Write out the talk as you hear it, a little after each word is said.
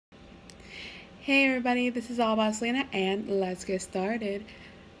Hey everybody, this is All About Selena and let's get started.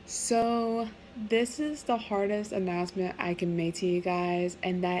 So, this is the hardest announcement I can make to you guys,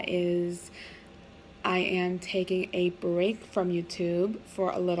 and that is I am taking a break from YouTube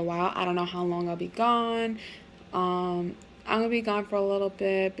for a little while. I don't know how long I'll be gone. I'm gonna be gone for a little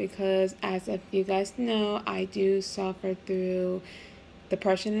bit because, as if you guys know, I do suffer through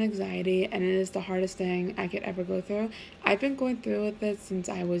depression and anxiety, and it is the hardest thing I could ever go through. I've been going through with it since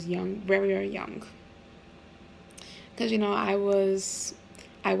I was young, very, very young. Because I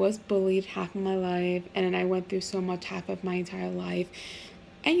was bullied half of my life, and then I went through so much half of my entire life.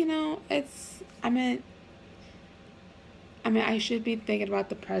 And I mean I should be thinking about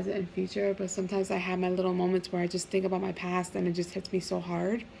the present and future, but sometimes I have my little moments where I just think about my past and it just hits me so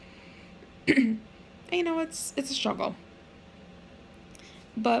hard. And it's a struggle.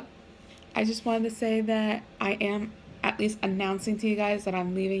 But I just wanted to say that I am at least announcing to you guys that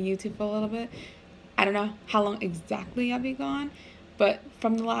I'm leaving YouTube for a little bit. I don't know how long exactly I'll be gone, but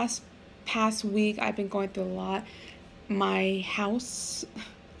from the last past week, I've been going through a lot. My house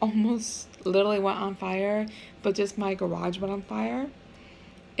almost literally went on fire, but just my garage went on fire.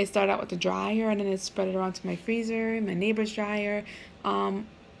 It started out with the dryer, and then it spread it around to my freezer, my neighbor's dryer. Um,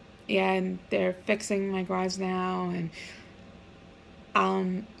 yeah, and they're fixing my garage now, and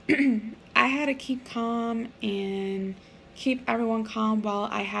um, I had to keep calm and keep everyone calm while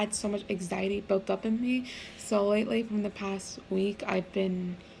I had so much anxiety built up in me. So lately, from the past week, I've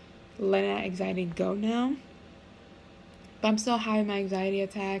been letting that anxiety go now. But I'm still having my anxiety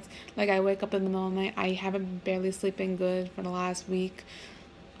attacks. Like, I wake up in the middle of the night. I haven't been barely sleeping good for the last week,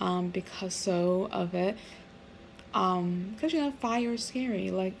 because of it. Because fire is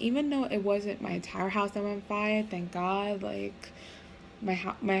scary. Like, even though it wasn't my entire house that went on fire, thank God. Like, my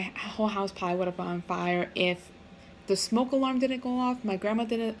whole house probably would have gone on fire if the smoke alarm didn't go off, my grandma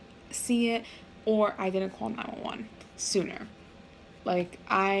didn't see it, or I didn't call 911 sooner. Like,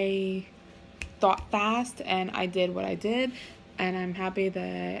 I thought fast and I did what I did, and I'm happy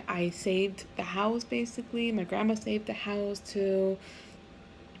that I saved the house. Basically, my grandma saved the house too.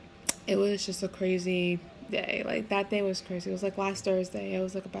 It was just a crazy day. Like, that day was crazy. It was like last Thursday. It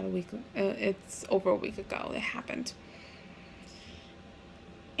was like about a week. It's over a week ago it happened.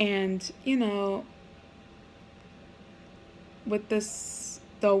 And with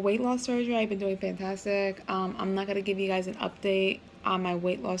the weight loss surgery, I've been doing fantastic. I'm not gonna give you guys an update on my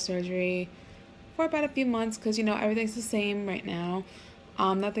weight loss surgery for about a few months because everything's the same right now.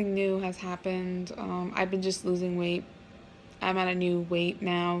 Nothing new has happened. I've been just losing weight. I'm at a new weight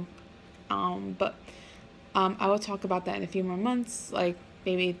now. But I will talk about that in a few more months. Like,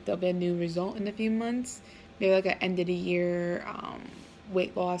 maybe there'll be a new result in a few months. Maybe like an end of the year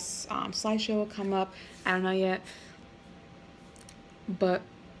weight loss slideshow will come up. I don't know yet. But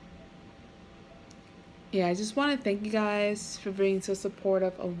yeah, I just want to thank you guys for being so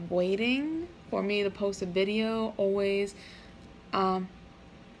supportive of waiting for me to post a video always. I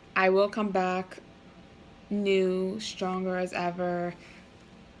will come back new, stronger as ever,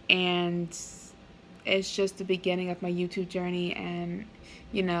 and it's just the beginning of my YouTube journey, and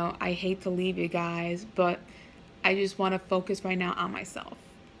I hate to leave you guys, but I just want to focus right now on myself.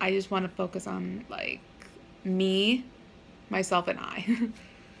 I just want to focus on, like, me, myself, and I.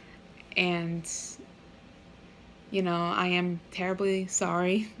 And I am terribly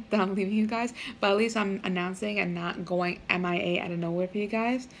sorry that I'm leaving you guys, but at least I'm announcing and not going MIA out of nowhere for you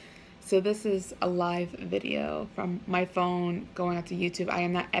guys. So this is a live video from my phone going out to YouTube. I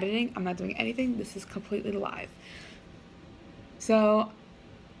am not editing. I'm not doing anything. This is completely live. So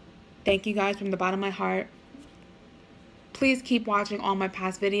thank you guys from the bottom of my heart. Please keep watching all my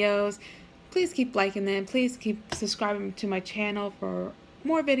past videos. Please keep liking them. Please keep subscribing to my channel for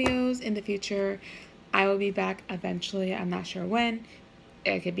more videos in the future. I will be back eventually. I'm not sure when.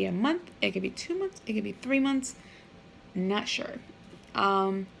 It could be a month. It could be 2 months. It could be 3 months. Not sure.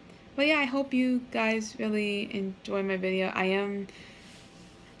 But yeah, I hope you guys really enjoy my video. I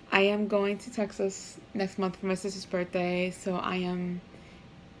am going to Texas next month for my sister's birthday, so I am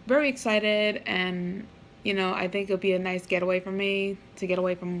very excited, and I think it'll be a nice getaway for me to get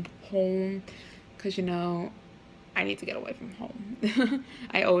away from home, because I need to get away from home.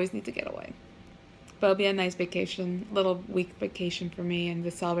 I always need to get away. But it'll be a nice vacation, little week vacation for me, and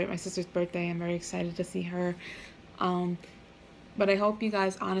to celebrate my sister's birthday. I'm very excited to see her. But I hope you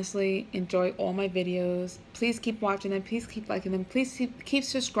guys honestly enjoy all my videos. Please keep watching them. Please keep liking them. Please keep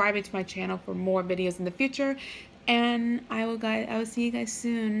subscribing to my channel for more videos in the future. And I will see you guys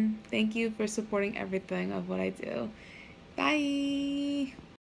soon. Thank you for supporting everything of what I do. Bye.